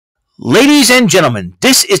Ladies and gentlemen,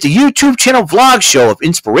 this is the YouTube channel vlog show of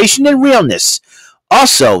inspiration and realness.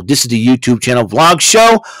 Also, this is the YouTube channel vlog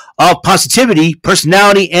show of positivity,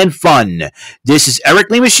 personality, and fun. This is Eric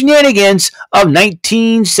Lima Shenanigans of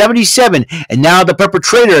 1977, and now the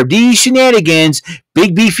perpetrator of these shenanigans,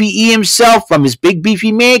 Big Beefy E himself from his Big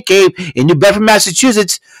Beefy Man Cave in New Bedford,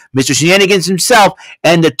 Massachusetts, Mr. Shenanigans himself,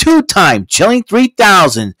 and the two-time Chilling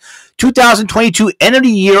 3000 2022 End of the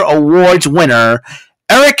Year Awards winner,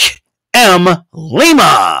 Eric M.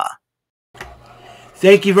 Lima.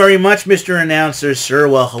 Thank you very much, Mr. Announcer, sir.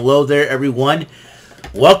 Well, hello there, everyone.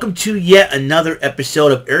 Welcome to yet another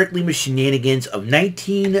episode of Eric Lima Shenanigans of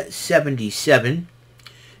 1977.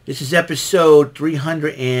 This is episode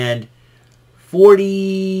 343.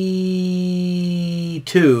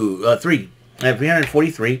 I'm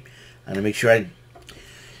gonna make sure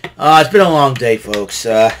it's been a long day, folks.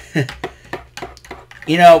 You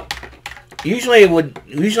know, usually I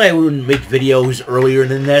wouldn't make videos earlier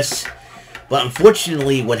than this. But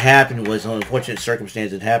unfortunately, what happened was, an unfortunate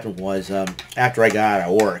circumstance that happened was, after I got out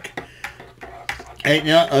of work,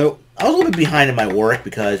 and, I was a little bit behind in my work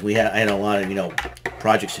because I had a lot of,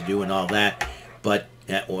 projects to do and all that, but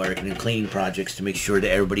at work, and cleaning projects to make sure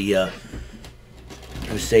that everybody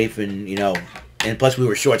was safe and, and plus we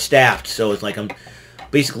were short-staffed, so it's like I'm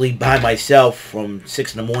basically by myself from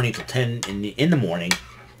 6 in the morning till 10 in the morning,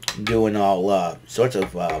 doing all sorts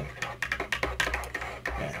of,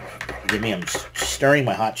 I'm stirring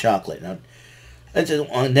my hot chocolate. And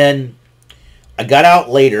then I got out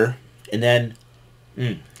later, and then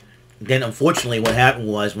unfortunately what happened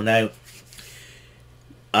was when I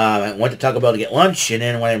went to Taco Bell to get lunch, and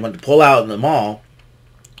then when I went to pull out in the mall,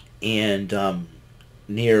 and I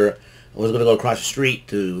was going to go across the street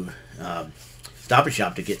to Stop and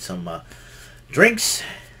Shop to get some drinks,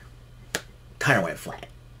 tire went flat.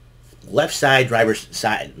 Left side, driver's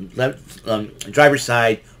side, driver's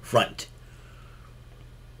side, front.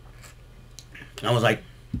 I was like,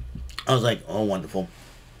 oh, wonderful.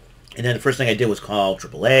 And then the first thing I did was call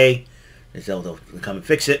AAA. They said they'll come and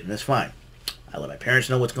fix it, and that's fine. I let my parents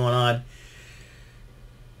know what's going on.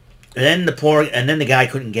 And then the guy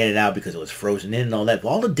couldn't get it out because it was frozen in and all that. Of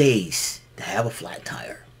all the days to have a flat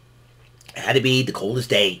tire, it had to be the coldest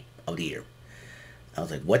day of the year. I was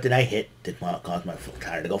like, what did I hit that caused my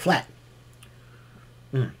tire to go flat?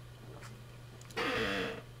 And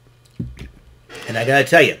I gotta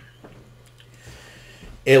tell you,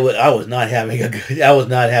 I was not having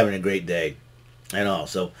a great day at all.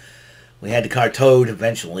 So we had the car towed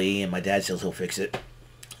eventually, and my dad says he'll fix it.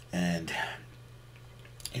 And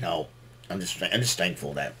I'm just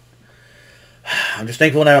thankful that I'm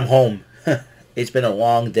home. It's been a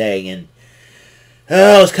long day, and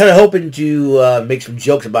I was kind of hoping to make some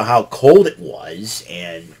jokes about how cold it was,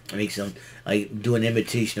 and do an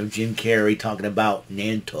imitation of Jim Carrey talking about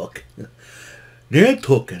Nantucket.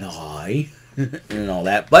 Nantucket and I, and all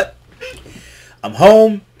that. But I'm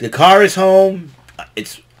home. The car is home.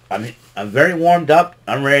 I'm very warmed up.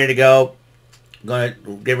 I'm ready to go. I'm gonna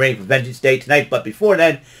get ready for Vengeance Day tonight. But before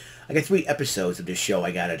then, I got 3 episodes of this show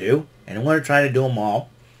I gotta do, and I'm gonna try to do them all.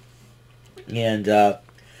 And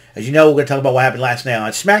as you know, we're gonna talk about what happened last night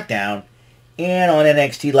on SmackDown and on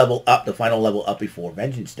NXT Level Up, the final Level Up before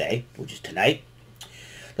Vengeance Day, which is tonight.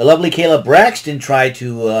 The lovely Kayla Braxton tried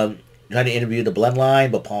to interview the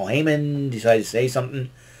Bloodline, but Paul Heyman decided to say something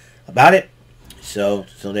about it. So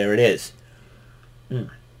there it is.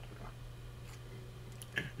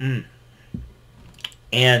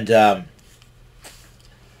 And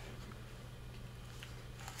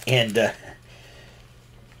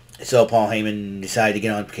so Paul Heyman decided to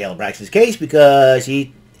get on Kayla Braxton's case because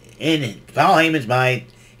in Paul Heyman's mind,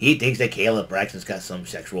 he thinks that Kayla Braxton's got some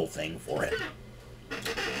sexual thing for him.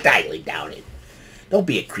 Highly doubt it. Don't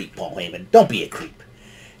be a creep, Paul Heyman. Don't be a creep.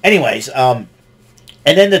 Anyways, and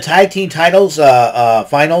then the tag team titles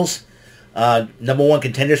finals. Number 1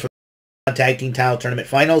 contenders for the tag team title tournament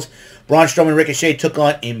finals. Braun Strowman and Ricochet took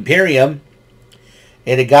on Imperium.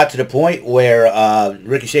 And it got to the point where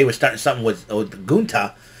Ricochet was starting something with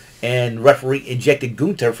Gunther, and referee ejected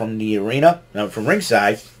Gunther from the arena, from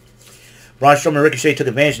ringside. Braun Strowman and Ricochet took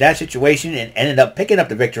advantage of that situation and ended up picking up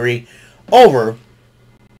the victory over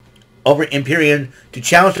Imperium to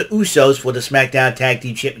challenge the Usos for the SmackDown Tag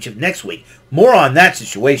Team Championship next week. More on that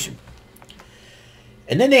situation.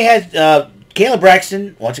 And then they had Kayla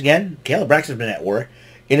Braxton, once again. Kayla Braxton's been at work,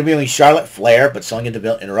 interviewing Charlotte Flair, but Sonya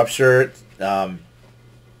Deville interrupts her.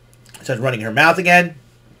 Starts running her mouth again,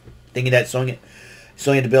 thinking that Sonya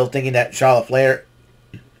Deville thinking that Charlotte Flair,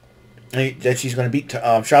 that she's going to beat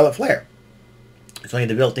Charlotte Flair. Sonya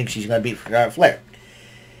Deville thinks she's going to beat Charlotte Flair.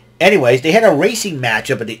 Anyways, they had a racing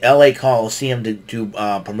matchup at the LA Coliseum to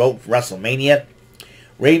promote WrestleMania.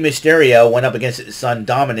 Rey Mysterio went up against his son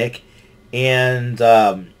Dominic, and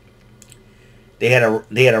they had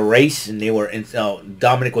a race, and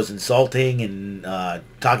Dominic was insulting and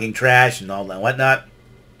talking trash and all that whatnot.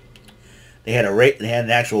 They had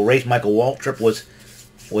an actual race. Michael Waltrip was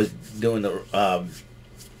doing the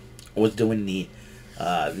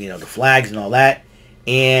the flags and all that,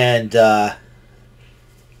 and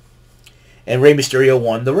Rey Mysterio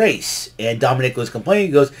won the race. And Dominic was complaining.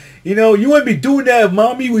 He goes, you wouldn't be doing that if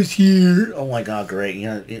Mommy was here. Oh my God, great.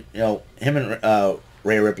 Him and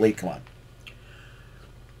Rhea Ripley, come on.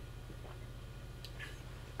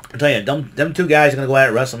 I'm telling you, them two guys are going to go out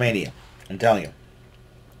at WrestleMania. I'm telling you.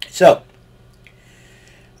 So,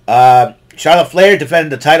 Charlotte Flair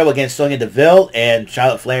defended the title against Sonya Deville, and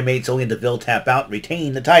Charlotte Flair made Sonya Deville tap out and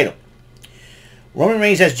retain the title. Roman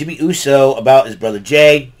Reigns asked Jimmy Uso about his brother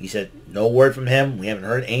Jay. He said, no word from him. We haven't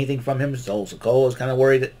heard anything from him. So Sikoa was kind of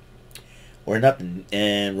worried or nothing,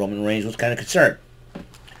 and Roman Reigns was kind of concerned.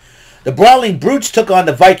 The Brawling Brutes took on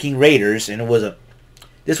the Viking Raiders, and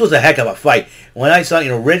this was a heck of a fight. When I saw,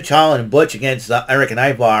 Ridge Holland and Butch against Eric and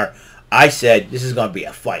Ivar, I said, this is going to be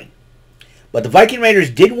a fight. But the Viking Raiders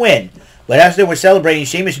did win. But as they were celebrating,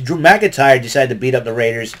 Sheamus and Drew McIntyre decided to beat up the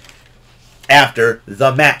Raiders after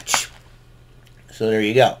the match. So there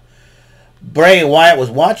you go. Bray Wyatt was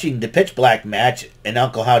watching the pitch black match, and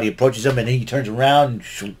Uncle Howdy approaches him, and he turns around,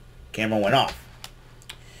 and camera went off.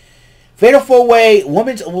 Fatal 4-Way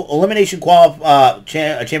Women's Elimination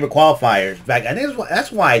Chamber Qualifiers. In fact, I think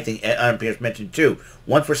that's why I think Adam Pearce mentioned two.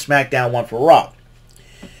 One for SmackDown, one for Raw.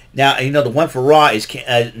 Now, the one for Raw is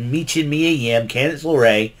Michin Mia Yim, Candice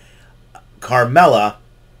LeRae, Carmella,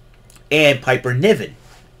 and Piper Niven.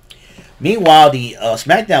 Meanwhile, the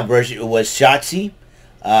SmackDown version was Shotzi,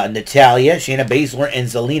 Natalya, Shayna Baszler, and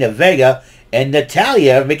Zelina Vega. And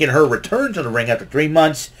Natalya, making her return to the ring after 3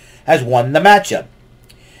 months, has won the matchup.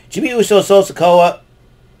 Jimmy Uso, Solo Sikoa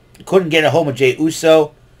couldn't get a hold of Jey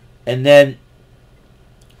Uso, and then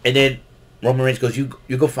Roman Reigns goes, "You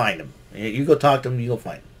go find him. You go talk to him. You go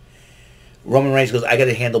find him." Roman Reigns goes, "I got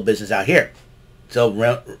to handle business out here." So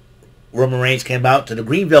Roman Reigns came out to the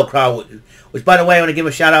Greenville crowd, which, by the way, I want to give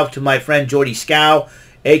a shout out to my friend Jordy Scow,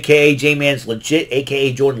 a.k.a. J-Man's Legit,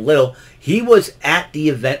 a.k.a. Jordan Little. He was at the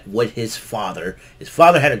event with his father. His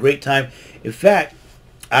father had a great time. In fact,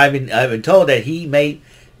 I've been told that he may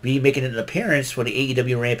be making an appearance for the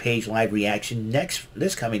AEW Rampage live reaction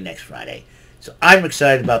this coming next Friday. So I'm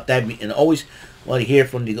excited about that, and always want to hear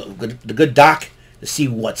from the good doc to see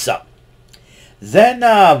what's up. Then,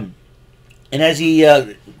 and as he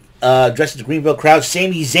addresses the Greenville crowd,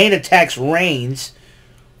 Sami Zayn attacks Reigns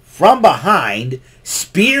from behind,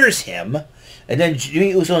 spears him, and then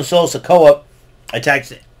Jimmy Uso and Solo Sikoa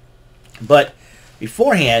attacks it. But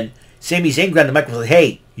beforehand, Sami Zayn grabbed the microphone and said,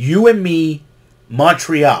 "Hey, you and me,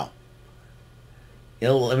 Montreal.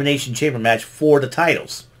 Elimination Chamber match for the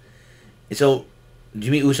titles." And so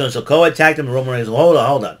Jimmy Uso and Sikoa attacked him, and Roman Reigns said, hold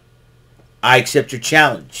on. I accept your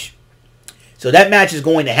challenge. So that match is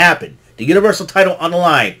going to happen. The Universal title on the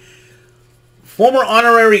line. Former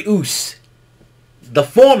honorary Uso. The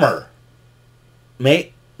former.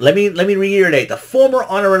 Let me reiterate. The former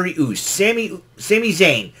honorary Uso, Sami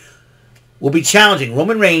Zayn, will be challenging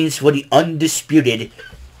Roman Reigns for the undisputed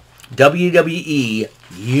WWE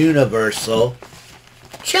Universal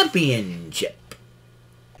Championship.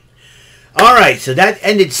 Alright, so that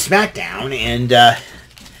ended SmackDown, and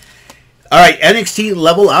alright, NXT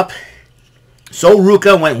Level Up. Sol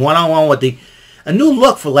Ruka went one-on-one with a new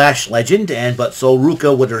look for Lash Legend, but Sol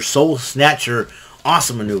Ruka with her Soul Snatcher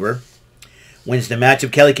awesome maneuver wins the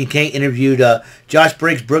matchup. Kelly Kincaid interviewed Josh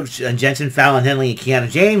Briggs, Brooks Jensen, Fallon Henley, and Kiana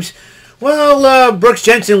James. Well, Brooks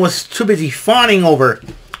Jensen was too busy fawning over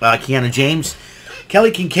Kiana James.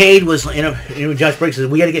 Kelly Kincaid was in Josh Briggs says,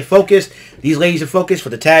 "We got to get focused. These ladies are focused for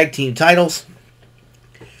the tag team titles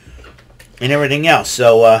and everything else.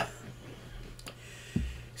 So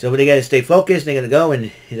they got to stay focused. They got to go and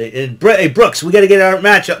hey, Brooks, we got to get our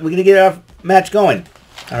match up. We got to get our match going.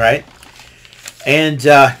 All right." And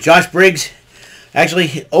Josh Briggs, actually,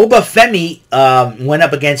 Obafemi went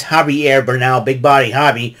up against Javier Bernal, Big Body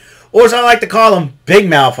Javi, or as I like to call him, Big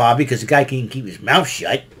Mouth Javi, because the guy can't keep his mouth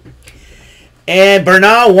shut. And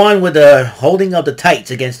Bernal won with the holding of the tights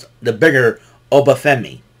against the bigger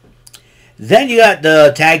Obafemi. Then you got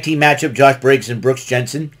the tag team matchup, Josh Briggs and Brooks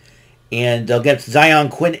Jensen, and against Zion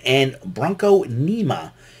Quinn and Bronco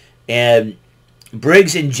Nima. And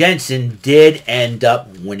Briggs and Jensen did end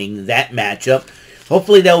up winning that matchup.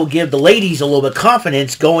 Hopefully that will give the ladies a little bit of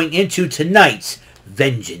confidence going into tonight's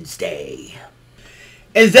Vengeance Day.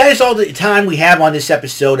 And that is all the time we have on this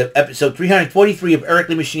episode of episode 343 of Eric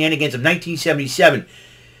Lima Shenanigans of 1977.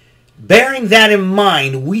 Bearing that in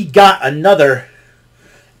mind, we got another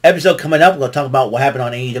episode coming up. We're going to talk about what happened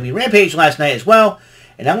on AEW Rampage last night as well.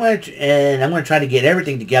 And I'm going to try to get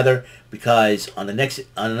everything together because on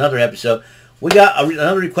another episode, we got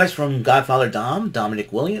another request from Godfather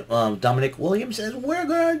Dominic Williams says we're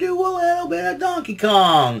going to do a little bit of Donkey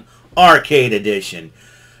Kong Arcade Edition.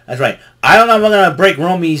 That's right. I don't know if I'm going to break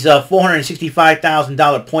Romy's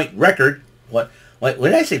 $465,000 point record. What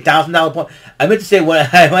did I say? $1,000 point? I meant to say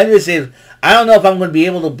what I meant to say. I don't know if I'm going to be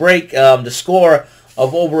able to break the score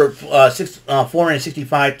of over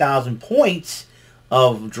 465,000 points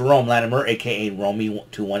of Jerome Latimer, a.k.a. Romy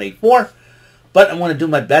 2184. But I'm going to do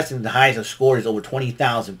my best, and the highest I've scored is over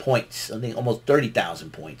 20,000 points. I think almost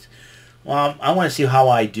 30,000 points. Well, I want to see how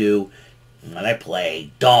I do when I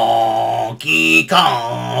play Donkey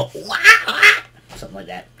Kong. Something like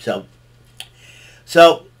that. So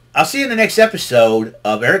I'll see you in the next episode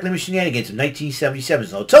of Eric Lima Shenanigans of 1977.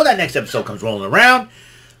 So until that next episode comes rolling around,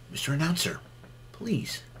 Mr. Announcer,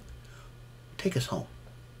 please take us home.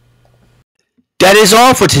 That is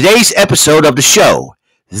all for today's episode of the show.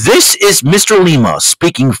 This is Mr. Lima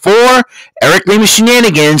speaking for Eric Lima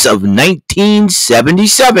Shenanigans of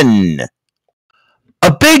 1977.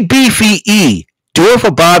 A Big Beefy E, do it for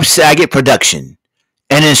Bob Saget production,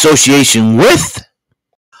 and in association with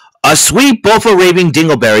A Sweet Bowl for Raving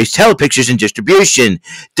Dingleberries Telepictures and Distribution.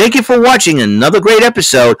 Thank you for watching another great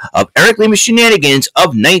episode of Eric Lima Shenanigans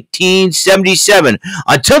of 1977.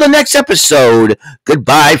 Until the next episode,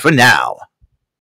 goodbye for now.